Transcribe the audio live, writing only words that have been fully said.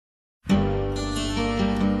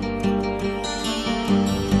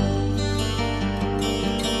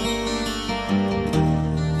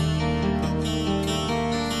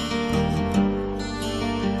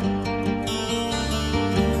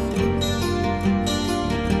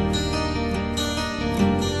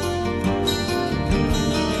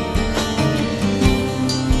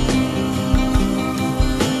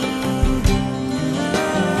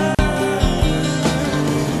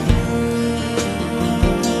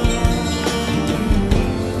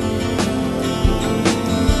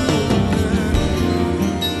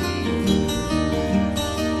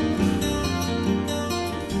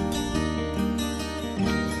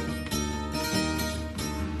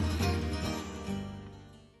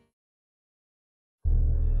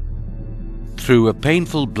Through a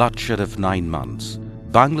painful bloodshed of 9 months,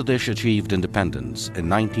 Bangladesh achieved independence in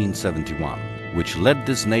 1971, which led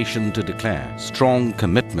this nation to declare strong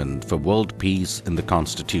commitment for world peace in the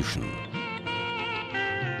Constitution.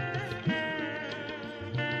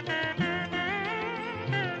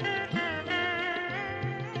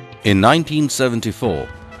 In 1974,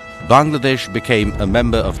 Bangladesh became a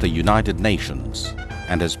member of the United Nations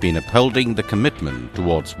and has been upholding the commitment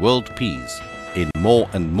towards world peace in more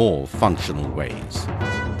and more functional ways.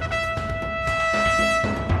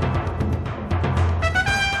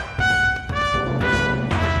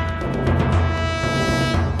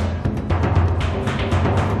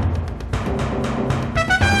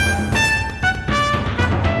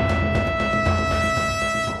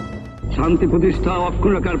 শান্তি প্রতিষ্ঠা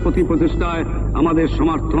অক্ষুণ্ণতার প্রতি প্রচেষ্টায় আমাদের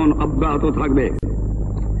সমর্থন অব্যাহত থাকবে।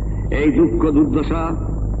 এই দুঃখ দুর্দশা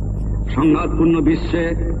সংঘাতপূর্ণ বিশ্বে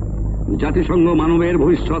জাতিসংঘ মানবের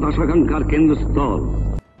ভবিষ্যৎ আশাকাঙ্ক্ষার কেন্দ্রস্থল।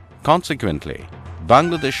 Consequently,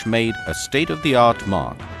 Bangladesh made a state-of-the-art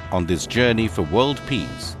mark on this journey for world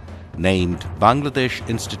peace, named Bangladesh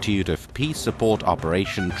Institute of Peace Support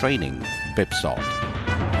Operation Training, BIPSOT.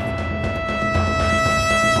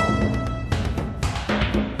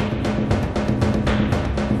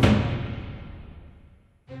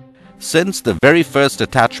 Since the very first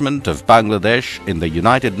attachment of Bangladesh in the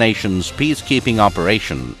United Nations peacekeeping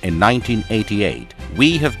operation in 1988, we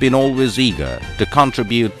have been always eager to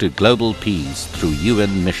contribute to global peace through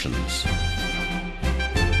UN missions.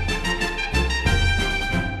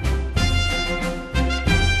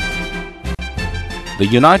 The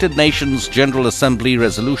United Nations General Assembly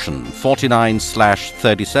Resolution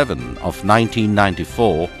 49/37 of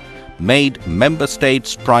 1994 made member states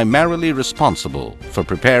primarily responsible for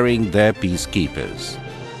preparing their peacekeepers.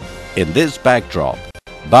 In this backdrop,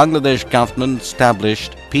 Bangladesh government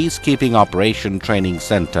established Peacekeeping Operation Training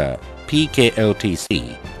Center (PKOTC)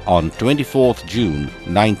 on 24th June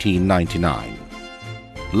 1999.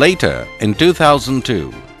 Later, in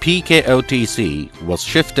 2002, PKOTC was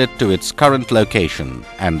shifted to its current location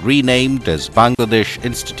and renamed as Bangladesh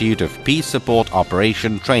Institute of Peace Support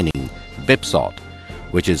Operation Training (BIPSOT),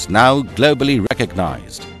 which is now globally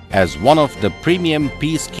recognized as one of the premium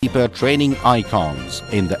peacekeeper training icons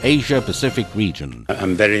in the Asia-Pacific region.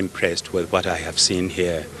 I'm very impressed with what I have seen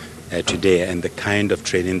here today and the kind of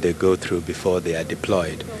training they go through before they are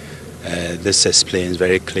deployed. This explains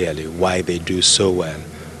very clearly why they do so well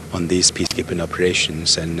on these peacekeeping operations,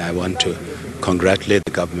 and I want to congratulate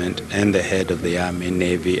the government and the head of the Army,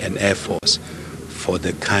 Navy and Air Force for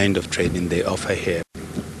the kind of training they offer here.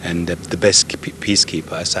 And the best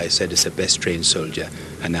peacekeeper, as I said, is the best trained soldier,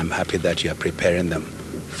 and I'm happy that you are preparing them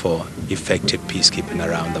for effective peacekeeping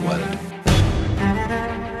around the world.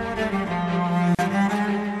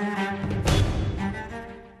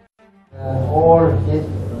 All it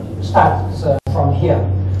starts from here.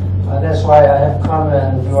 That's why I have come,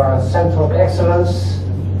 and you are a center of excellence,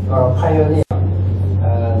 you are a pioneer.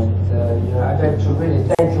 And I'd like to really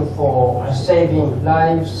thank you for saving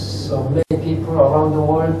lives of many people around the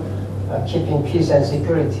world, keeping peace and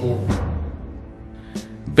security.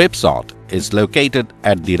 BIPSOT is located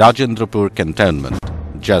at the Rajendrapur cantonment,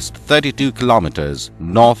 just 32 kilometers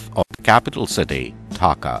north of the capital city,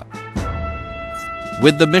 Dhaka.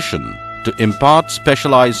 With the mission to impart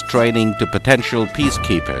specialized training to potential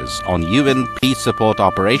peacekeepers on UN peace support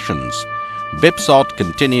operations, BIPSOT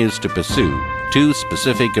continues to pursue 2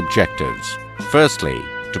 specific objectives. Firstly,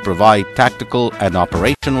 to provide tactical and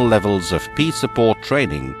operational levels of peace support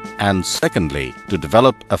training, and secondly, to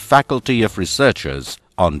develop a faculty of researchers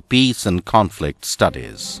on peace and conflict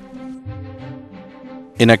studies.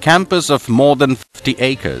 In a campus of more than 50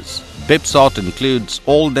 acres, BIPSOT includes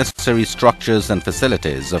all necessary structures and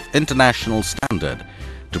facilities of international standard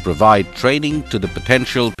to provide training to the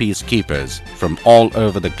potential peacekeepers from all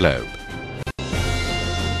over the globe.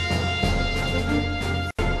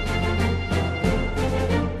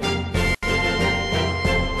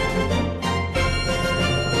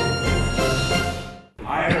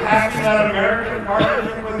 That American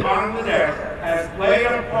partnership with Bangladesh has played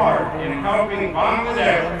a part in helping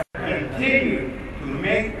Bangladesh continue to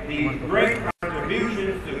make these great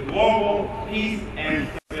contributions to global peace and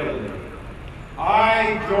stability. I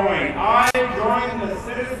join the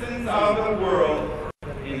citizens of the world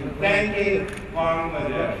in thanking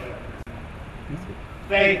Bangladesh.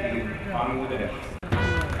 Thank you, Bangladesh.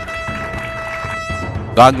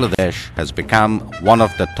 Bangladesh has become one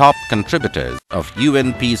of the top contributors of UN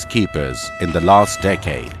peacekeepers in the last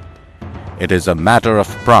decade. It is a matter of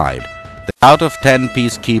pride that out of 10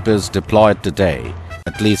 peacekeepers deployed today,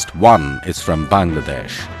 at least one is from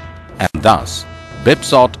Bangladesh. And thus,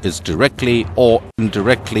 BIPSOT is directly or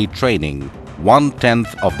indirectly training 1/10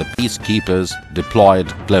 of the peacekeepers deployed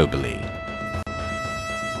globally.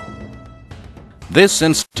 This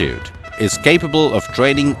institute is capable of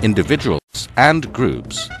training individuals and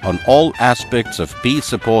groups on all aspects of peace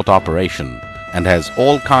support operation and has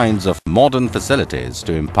all kinds of modern facilities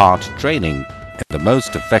to impart training in the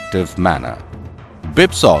most effective manner.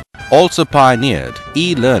 BIPSOT also pioneered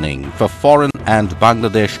e-learning for foreign and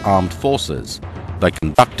Bangladesh armed forces by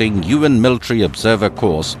conducting UN Military Observer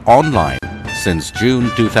course online since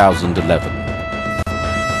June 2011.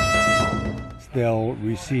 They'll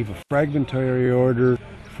receive a fragmentary order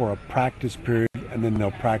for a practice period, and then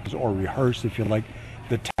they'll practice or rehearse, if you like,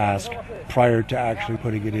 the task prior to actually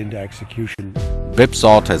putting it into execution.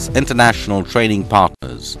 BIPSOT has international training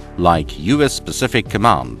partners like US Pacific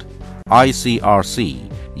Command, ICRC,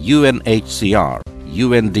 UNHCR,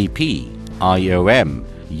 UNDP, IOM,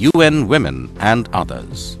 UN Women and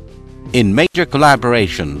others. In major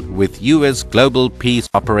collaboration with US Global Peace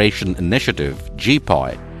Operation Initiative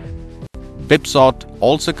 (GPOI), BIPSOT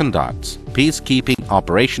also conducts Peacekeeping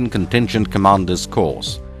Operation Contingent Commanders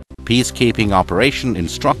course, Peacekeeping Operation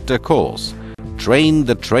Instructor course, Train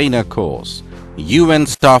the Trainer course, UN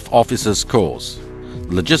Staff Officers course,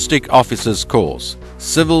 Logistic Officers course,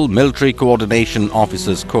 Civil Military Coordination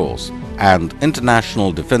Officers course, and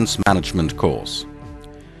International Defense Management course.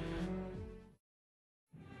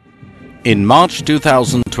 In March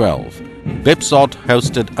 2012, BIPSOT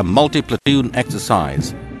hosted a multi-platoon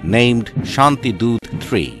exercise named Shanti Doot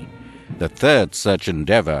 3, the third such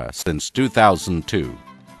endeavor since 2002.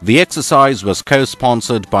 The exercise was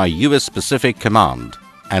co-sponsored by US Pacific Command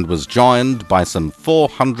and was joined by some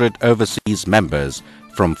 400 overseas members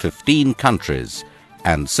from 15 countries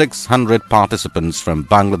and 600 participants from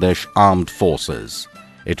Bangladesh Armed Forces.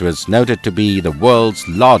 It was noted to be the world's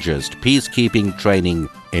largest peacekeeping training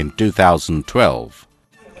in 2012.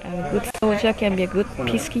 A good soldier can be a good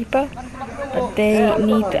peacekeeper, but they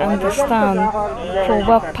need to understand for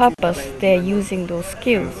what purpose they're using those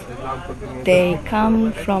skills. They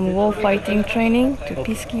come from war fighting training to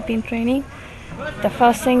peacekeeping training. The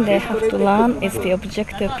first thing they have to learn is the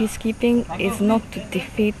objective of peacekeeping is not to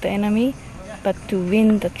defeat the enemy, but to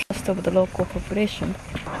win the trust of the local population,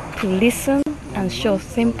 to listen and show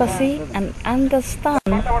sympathy and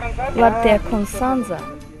understand what their concerns are.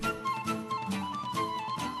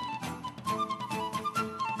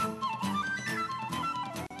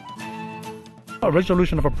 A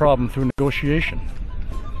resolution of a problem through negotiation.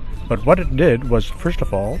 But what it did was, first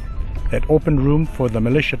of all, it opened room for the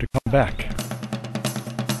militia to come back.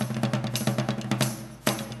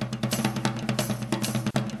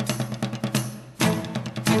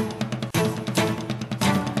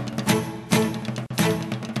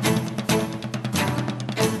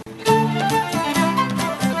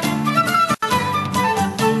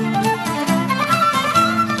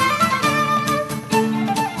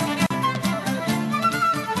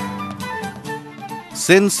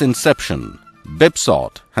 Since inception,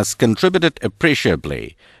 BIPSOT has contributed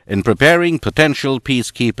appreciably in preparing potential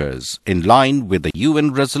peacekeepers in line with the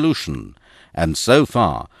UN resolution and so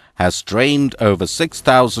far has trained over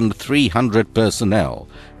 6,300 personnel,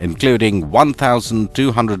 including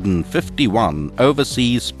 1,251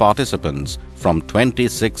 overseas participants from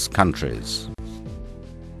 26 countries.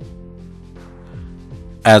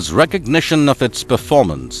 As recognition of its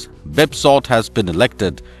performance, BIPSOT has been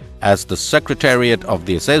elected as the Secretariat of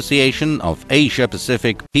the Association of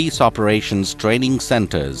Asia-Pacific Peace Operations Training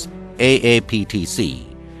Centers, AAPTC.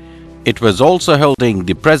 It was also holding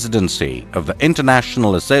the presidency of the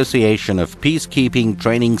International Association of Peacekeeping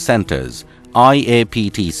Training Centers,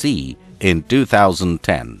 IAPTC, in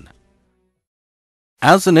 2010.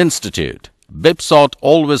 As an institute, BIPSOT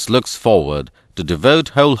always looks forward to devote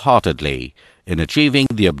wholeheartedly in achieving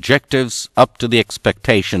the objectives up to the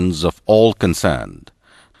expectations of all concerned.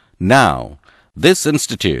 Now, this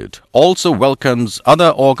institute also welcomes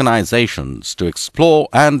other organizations to explore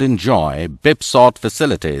and enjoy BIPSOT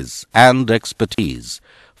facilities and expertise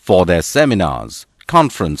for their seminars,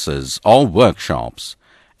 conferences or workshops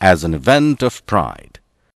as an event of pride.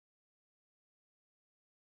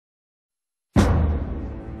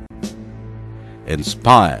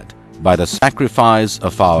 Inspired by the sacrifice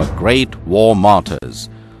of our great war martyrs,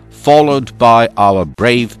 followed by our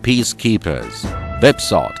brave peacekeepers,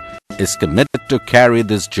 BIPSOT is committed to carry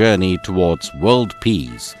this journey towards world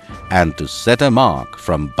peace and to set a mark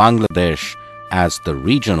from Bangladesh as the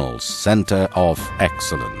regional center of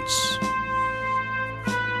excellence.